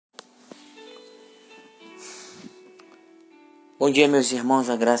Bom dia, meus irmãos,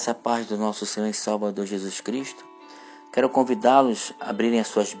 a graça e a paz do nosso Senhor e Salvador Jesus Cristo. Quero convidá-los a abrirem as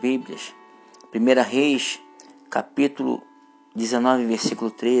suas Bíblias. 1 Reis, capítulo 19, versículo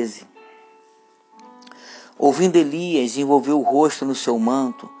 13. Ouvindo Elias, envolveu o rosto no seu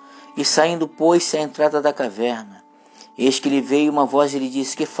manto e saindo, pôs-se à entrada da caverna. Eis que lhe veio uma voz e lhe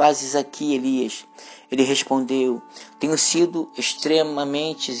disse: Que fazes aqui, Elias? Ele respondeu: Tenho sido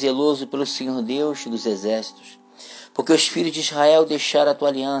extremamente zeloso pelo Senhor Deus dos exércitos, porque os filhos de Israel deixaram a tua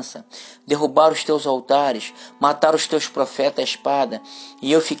aliança, derrubaram os teus altares, mataram os teus profetas à espada,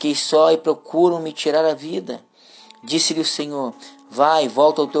 e eu fiquei só e procuram me tirar a vida. Disse-lhe o Senhor: Vai,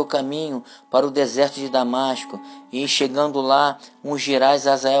 volta ao teu caminho para o deserto de Damasco, e chegando lá, ungirás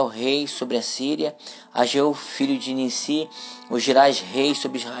Azael rei sobre a Síria, a Jeú filho de Nissi, ungirás rei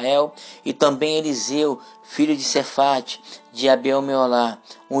sobre Israel, e também Eliseu, filho de Cefate, de Abel-Meolá,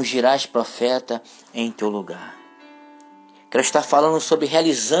 ungirás profeta em teu lugar. Quero estar falando sobre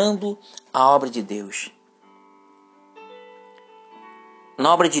realizando a obra de Deus.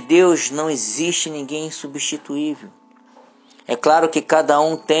 Na obra de Deus não existe ninguém insubstituível. É claro que cada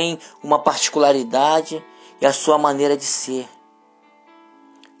um tem uma particularidade e a sua maneira de ser.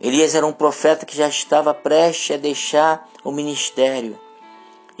 Elias era um profeta que já estava prestes a deixar o ministério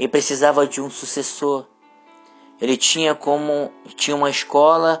e precisava de um sucessor. Ele tinha uma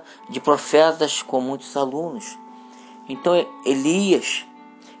escola de profetas com muitos alunos. Então Elias,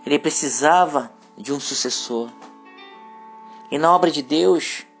 ele precisava de um sucessor. E na obra de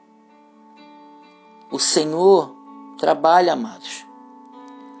Deus, o Senhor trabalha, amados.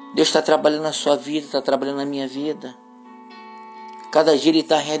 Deus está trabalhando na sua vida, está trabalhando na minha vida. Cada dia Ele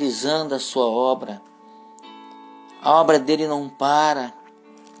está realizando a sua obra. A obra dele não para,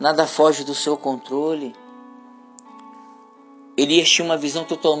 nada foge do seu controle. Elias tinha uma visão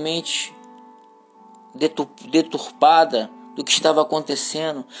totalmente deturpada do que estava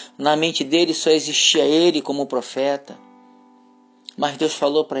acontecendo. Na mente dele só existia ele como profeta. Mas Deus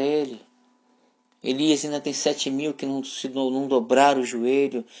falou para ele: Elias, ainda tem 7.000 que não dobraram o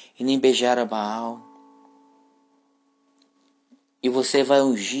joelho e nem beijaram a Baal. E você vai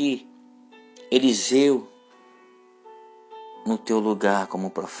ungir Eliseu no teu lugar como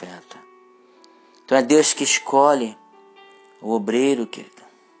profeta. Então é Deus que escolhe o obreiro, querido.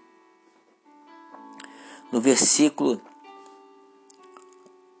 No versículo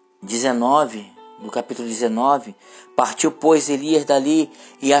 19, do capítulo 19, partiu, pois, Elias dali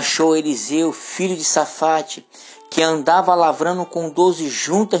e achou Eliseu, filho de Safate, que andava lavrando com 12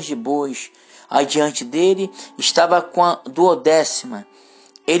 juntas de bois. Adiante dele estava com a 12ª.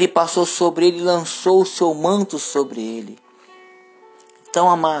 Ele passou sobre ele e lançou o seu manto sobre ele. Então,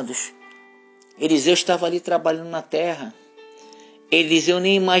 amados, Eliseu estava ali trabalhando na terra. Eliseu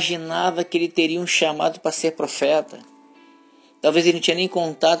nem imaginava que ele teria um chamado para ser profeta. Talvez ele não tinha nem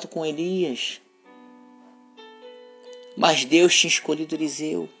contato com Elias. Mas Deus tinha escolhido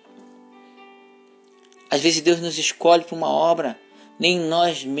Eliseu. Às vezes Deus nos escolhe para uma obra, nem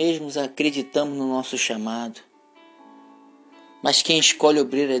nós mesmos acreditamos no nosso chamado. Mas quem escolhe o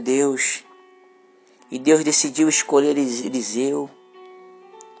obreiro é Deus. E Deus decidiu escolher Eliseu.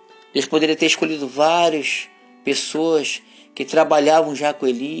 Deus poderia ter escolhido várias pessoas que trabalhavam já com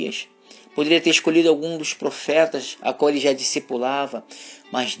Elias. Poderia ter escolhido algum dos profetas a qual ele já discipulava.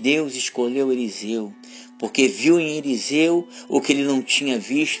 Mas Deus escolheu Eliseu, porque viu em Eliseu o que ele não tinha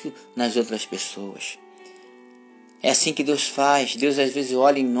visto nas outras pessoas. É assim que Deus faz. Deus às vezes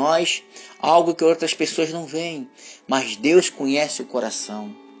olha em nós algo que outras pessoas não veem. Mas Deus conhece o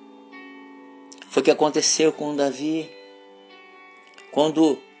coração. Foi o que aconteceu com Davi.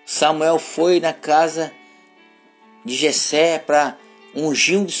 Quando Samuel foi na casa de Jessé para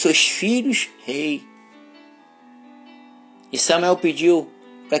ungir um de seus filhos rei. E Samuel pediu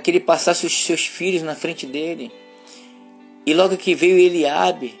para que ele passasse os seus filhos na frente dele. E logo que veio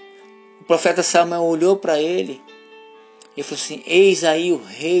Eliabe, o profeta Samuel olhou para ele e falou assim: Eis aí o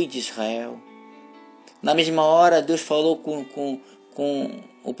rei de Israel. Na mesma hora Deus falou com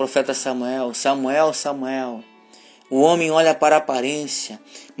o profeta Samuel: Samuel, Samuel, o homem olha para a aparência,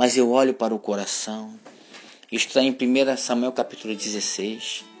 mas eu olho para o coração. Isto está em 1 Samuel capítulo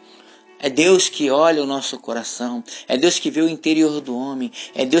 16. É Deus que olha o nosso coração. É Deus que vê o interior do homem.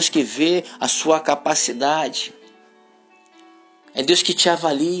 É Deus que vê a sua capacidade. É Deus que te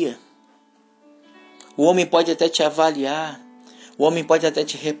avalia. O homem pode até te avaliar. O homem pode até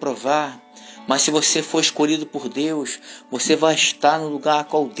te reprovar. Mas se você for escolhido por Deus, você vai estar no lugar a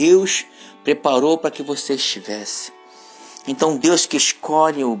qual Deus preparou para que você estivesse. Então Deus que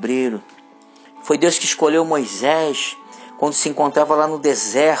escolhe o obreiro. Foi Deus que escolheu Moisés quando se encontrava lá no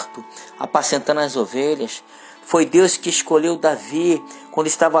deserto, apacentando as ovelhas. Foi Deus que escolheu Davi quando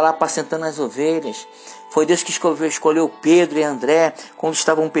estava lá apacentando as ovelhas. Foi Deus que escolheu Pedro e André quando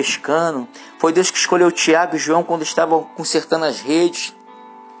estavam pescando. Foi Deus que escolheu Tiago e João quando estavam consertando as redes.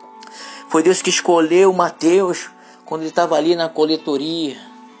 Foi Deus que escolheu Mateus quando ele estava ali na coletoria.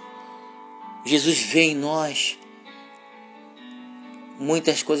 Jesus vê em nós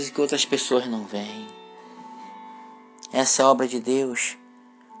muitas coisas que outras pessoas não veem. Essa é a obra de Deus.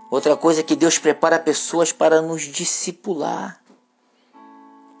 Outra coisa é que Deus prepara pessoas para nos discipular.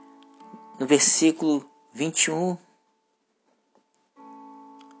 No versículo 21.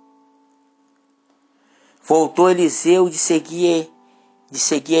 Voltou Eliseu de seguir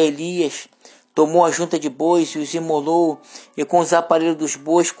a Elias, tomou a junta de bois e os imolou, e com os aparelhos dos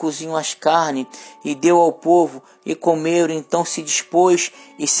bois cozinhou as carnes, e deu ao povo, e comeram. Então se dispôs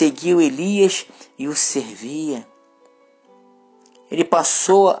e seguiu Elias e o servia. Ele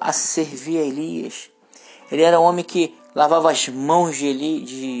passou a servir a Elias. Ele era um homem que lavava as mãos de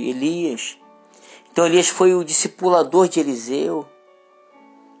Elias. Então Elias foi o discipulador de Eliseu.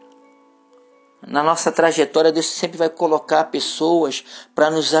 Na nossa trajetória, Deus sempre vai colocar pessoas para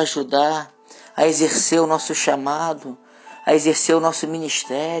nos ajudar a exercer o nosso chamado, a exercer o nosso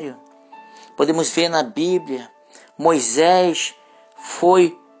ministério. Podemos ver na Bíblia, Moisés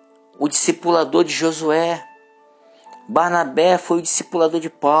foi o discipulador de Josué. Barnabé foi o discipulador de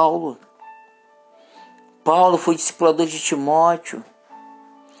Paulo. Paulo foi o discipulador de Timóteo.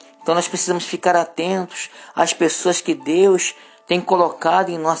 Então nós precisamos ficar atentos às pessoas que Deus tem colocado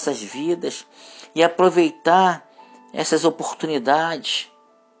em nossas vidas e aproveitar essas oportunidades,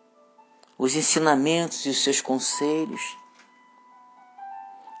 os ensinamentos e os seus conselhos.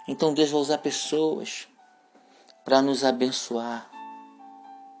 Então Deus vai usar pessoas para nos abençoar,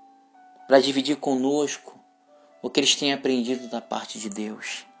 para dividir conosco o que eles têm aprendido da parte de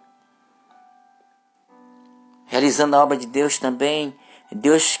Deus. Realizando a obra de Deus também,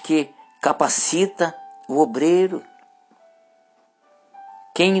 Deus que capacita o obreiro.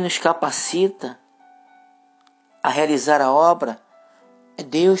 Quem nos capacita a realizar a obra é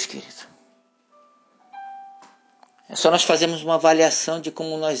Deus, querido. É só nós fazermos uma avaliação de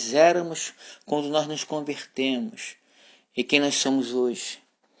como nós éramos quando nós nos convertemos e quem nós somos hoje.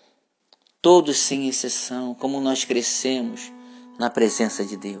 Todos sem exceção, como nós crescemos na presença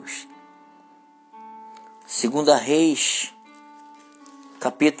de Deus. 2 Reis,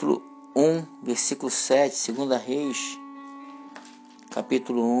 capítulo 1, versículo 7. 2 Reis,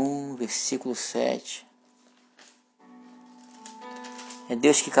 capítulo 1, versículo 7. É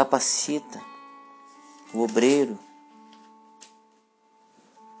Deus que capacita o obreiro.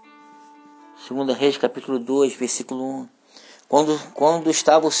 2 Reis, capítulo 2, versículo 1. Quando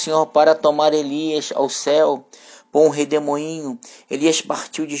estava o Senhor para tomar Elias ao céu, por um redemoinho, Elias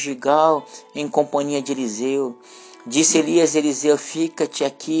partiu de Gigal em companhia de Eliseu. Disse Elias a Eliseu: fica-te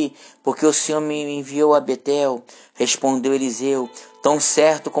aqui, porque o Senhor me enviou a Betel. Respondeu Eliseu: tão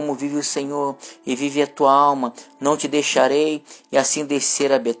certo como vive o Senhor e vive a tua alma, não te deixarei. E assim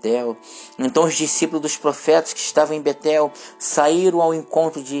descer a Betel. Então os discípulos dos profetas que estavam em Betel saíram ao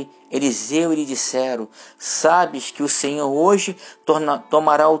encontro de Eliseu e lhe disseram: sabes que o Senhor hoje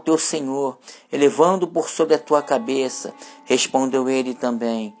tomará o teu senhor, elevando por sobre a tua cabeça. Respondeu ele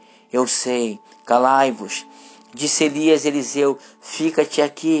também: eu sei, calai-vos. Disse Elias a Eliseu: fica-te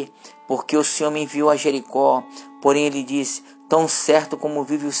aqui, porque o Senhor me enviou a Jericó. Porém ele disse: tão certo como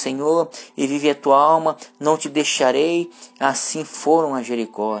vive o Senhor e vive a tua alma, não te deixarei. Assim foram a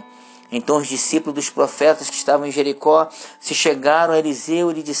Jericó. Então os discípulos dos profetas que estavam em Jericó se chegaram a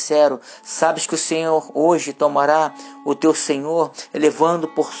Eliseu e lhe disseram: sabes que o Senhor hoje tomará o teu senhor, elevando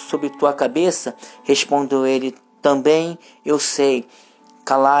por sobre tua cabeça? Respondeu ele: também eu sei,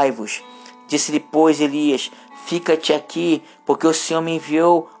 calai-vos. Disse-lhe, pois, Elias: fica-te aqui, porque o Senhor me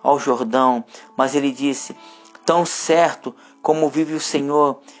enviou ao Jordão. Mas ele disse: tão certo como vive o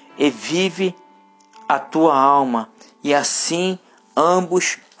Senhor e vive a tua alma. E assim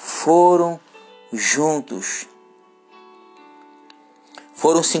ambos foram juntos.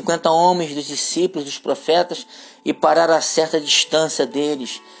 Foram 50 homens dos discípulos dos profetas e pararam a certa distância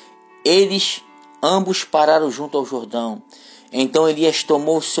deles. Eles ambos pararam junto ao Jordão. Então Elias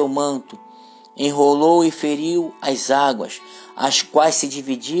tomou o seu manto, enrolou e feriu as águas, as quais se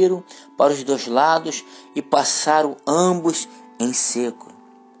dividiram para os dois lados e passaram ambos em seco.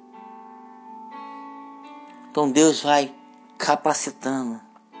 Então Deus vai capacitando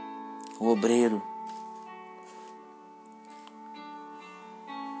o obreiro.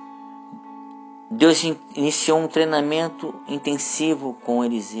 Deus iniciou um treinamento intensivo com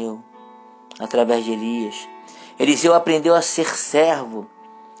Eliseu, através de Elias. Eliseu aprendeu a ser servo.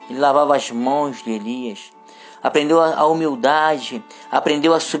 Ele lavava as mãos de Elias. aprendeu a humildade,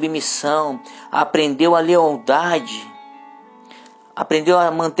 aprendeu a submissão, aprendeu a lealdade, aprendeu a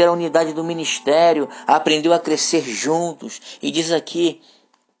manter a unidade do ministério, aprendeu a crescer juntos. E diz aqui: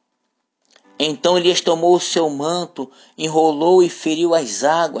 então Elias tomou o seu manto, enrolou e feriu as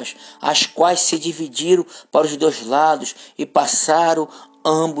águas, as quais se dividiram para os dois lados e passaram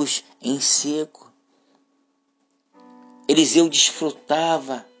ambos em seco. Eliseu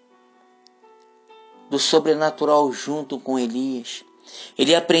desfrutava do sobrenatural junto com Elias.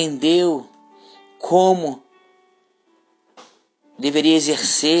 Ele aprendeu como deveria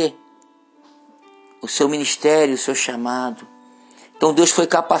exercer o seu ministério, o seu chamado. Então Deus foi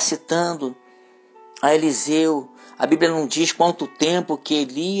capacitando a Eliseu. A Bíblia não diz quanto tempo que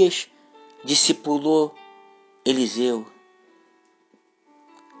Elias discipulou Eliseu,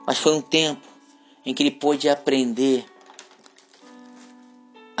 mas foi um tempo em que ele pôde aprender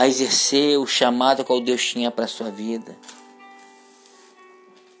a exercer o chamado que Deus tinha para a sua vida.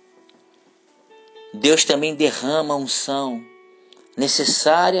 Deus também derrama a unção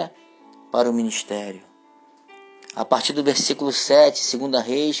necessária para o ministério. A partir do versículo 7, 2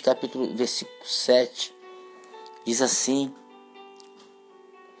 Reis, versículo 7, diz assim: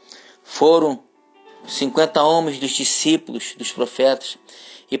 foram 50 homens dos discípulos dos profetas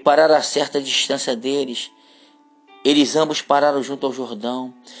e pararam a certa distância deles. Eles ambos pararam junto ao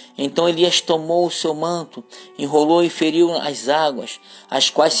Jordão. Então Elias tomou o seu manto, enrolou e feriu as águas, as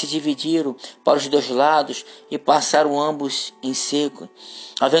quais se dividiram para os dois lados e passaram ambos em seco.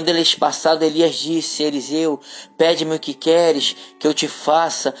 Havendo eles passado, Elias disse a Eliseu: pede-me o que queres que eu te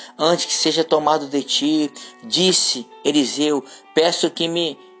faça antes que seja tomado de ti. Disse Eliseu: peço que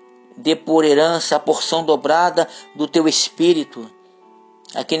me dê por herança a porção dobrada do teu espírito.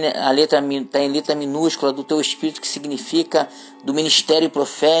 Aqui a letra está em letra minúscula, do teu espírito, que significa do ministério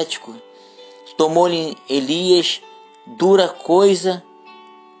profético. Tomou-lhe Elias: dura coisa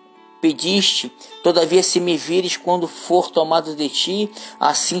pediste, todavia se me vires quando for tomado de ti,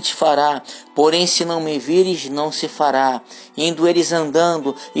 assim te fará. Porém se não me vires, não se fará. Indo eles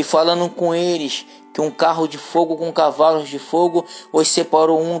andando e falando com eles, que um carro de fogo com cavalos de fogo os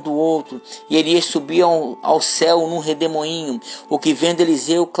separou um do outro. E Elias subia ao céu num redemoinho. O que vendo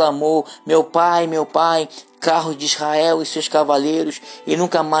Eliseu clamou: meu pai, carro de Israel e seus cavaleiros, e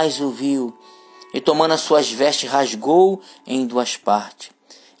nunca mais o viu. E tomando as suas vestes, rasgou em duas partes.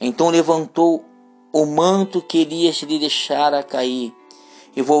 Então levantou o manto que Elias lhe deixara cair,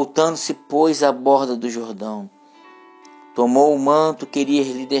 e voltando-se pôs à borda do Jordão. Tomou o manto que Elias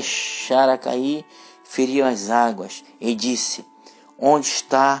lhe deixara cair, feriu as águas, e disse: onde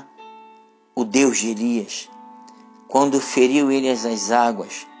está o Deus de Elias? Quando feriu ele as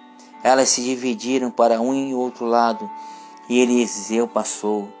águas, elas se dividiram para um e outro lado, e Eliseu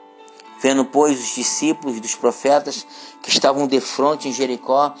passou. Vendo, pois, os discípulos dos profetas que estavam defronte em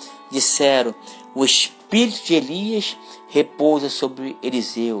Jericó, disseram: o espírito de Elias repousa sobre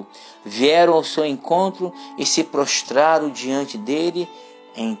Eliseu. Vieram ao seu encontro e se prostraram diante dele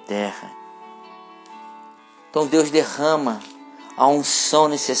em terra. Então Deus derrama a unção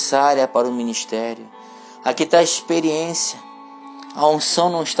necessária para o ministério. Aqui está a experiência. A unção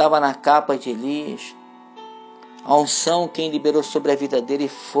não estava na capa de Elias. A unção, quem liberou sobre a vida dele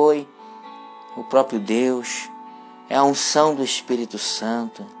foi o próprio Deus. É a unção do Espírito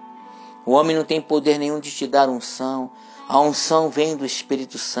Santo. O homem não tem poder nenhum de te dar unção. A unção vem do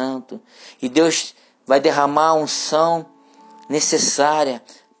Espírito Santo. E Deus vai derramar a unção necessária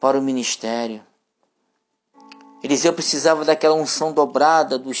para o ministério. Eliseu precisava daquela unção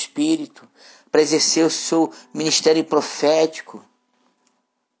dobrada do Espírito para exercer o seu ministério profético.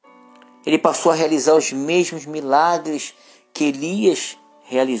 Ele passou a realizar os mesmos milagres que Elias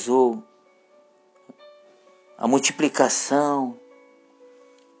realizou. A multiplicação,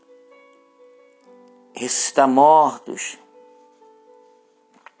 ressuscitar mortos,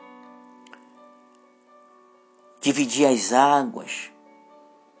 dividir as águas.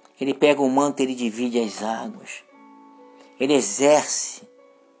 Ele pega o manto e ele divide as águas. Ele exerce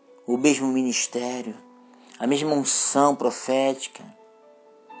o mesmo ministério, a mesma unção profética.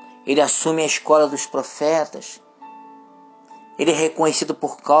 Ele assume a escola dos profetas. Ele é reconhecido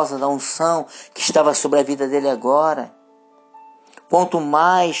por causa da unção que estava sobre a vida dele agora. Quanto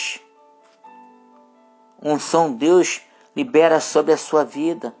mais unção Deus libera sobre a sua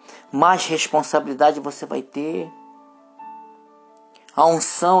vida, mais responsabilidade você vai ter. A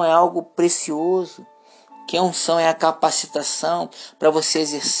unção é algo precioso. Que a unção é a capacitação para você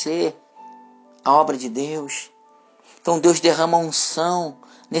exercer a obra de Deus. Então Deus derrama a unção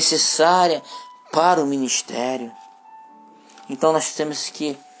necessária para o ministério. Então nós temos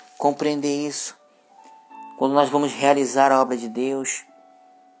que compreender isso. quando nós vamos realizar a obra de Deus,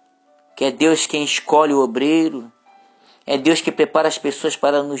 que é Deus quem escolhe o obreiro, é Deus que prepara as pessoas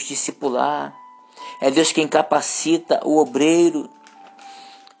para nos discipular, é Deus quem capacita o obreiro,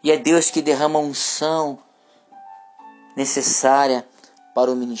 e é Deus que derrama a unção necessária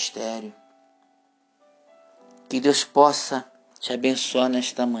para o ministério. Que Deus possa te abençoar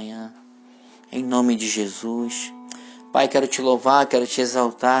nesta manhã, em nome de Jesus. Pai, quero te louvar, quero te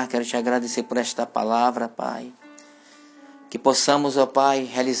exaltar, quero te agradecer por esta palavra, Pai. Que possamos, ó Pai,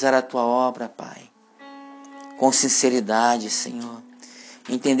 realizar a tua obra, Pai, com sinceridade, Senhor.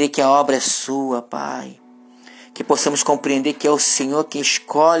 Entender que a obra é sua, Pai. Que possamos compreender que é o Senhor que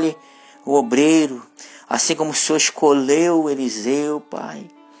escolhe o obreiro, assim como o Senhor escolheu Eliseu, Pai.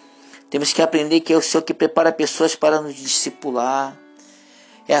 Temos que aprender que é o Senhor que prepara pessoas para nos discipular.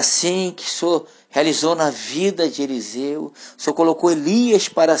 É assim que o Senhor realizou na vida de Eliseu. O Senhor colocou Elias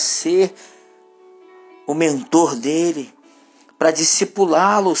para ser o mentor dele, para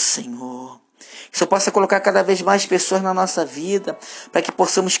discipulá-lo, Senhor. Que o Senhor possa colocar cada vez mais pessoas na nossa vida, para que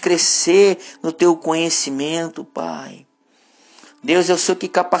possamos crescer no teu conhecimento, Pai. Deus é o Senhor que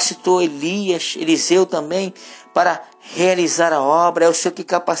capacitou Eliseu também para realizar a obra. É o Senhor que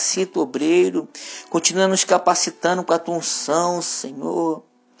capacita o obreiro. Continua nos capacitando com a tua unção, Senhor.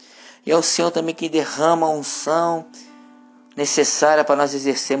 E é o Senhor também que derrama a unção necessária para nós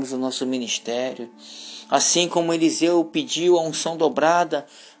exercermos o nosso ministério. Assim como Eliseu pediu a unção dobrada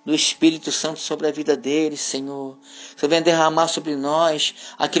do Espírito Santo sobre a vida dele, Senhor. O Senhor venha derramar sobre nós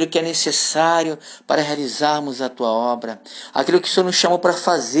aquilo que é necessário para realizarmos a tua obra. Aquilo que o Senhor nos chamou para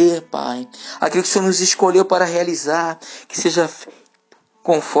fazer, Pai. Aquilo que o Senhor nos escolheu para realizar. Que seja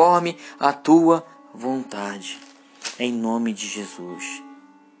conforme a tua vontade. Em nome de Jesus.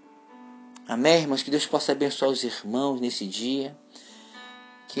 Amém, irmãos? Que Deus possa abençoar os irmãos nesse dia.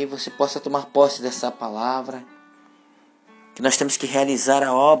 Que você possa tomar posse dessa palavra. Que nós temos que realizar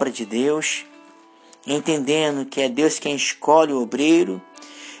a obra de Deus, entendendo que é Deus quem escolhe o obreiro,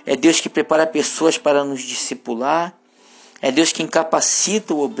 é Deus que prepara pessoas para nos discipular, é Deus quem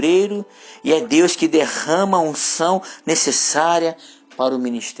capacita o obreiro e é Deus que derrama a unção necessária para o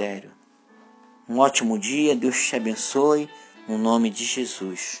ministério. Um ótimo dia, Deus te abençoe, no nome de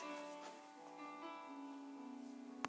Jesus.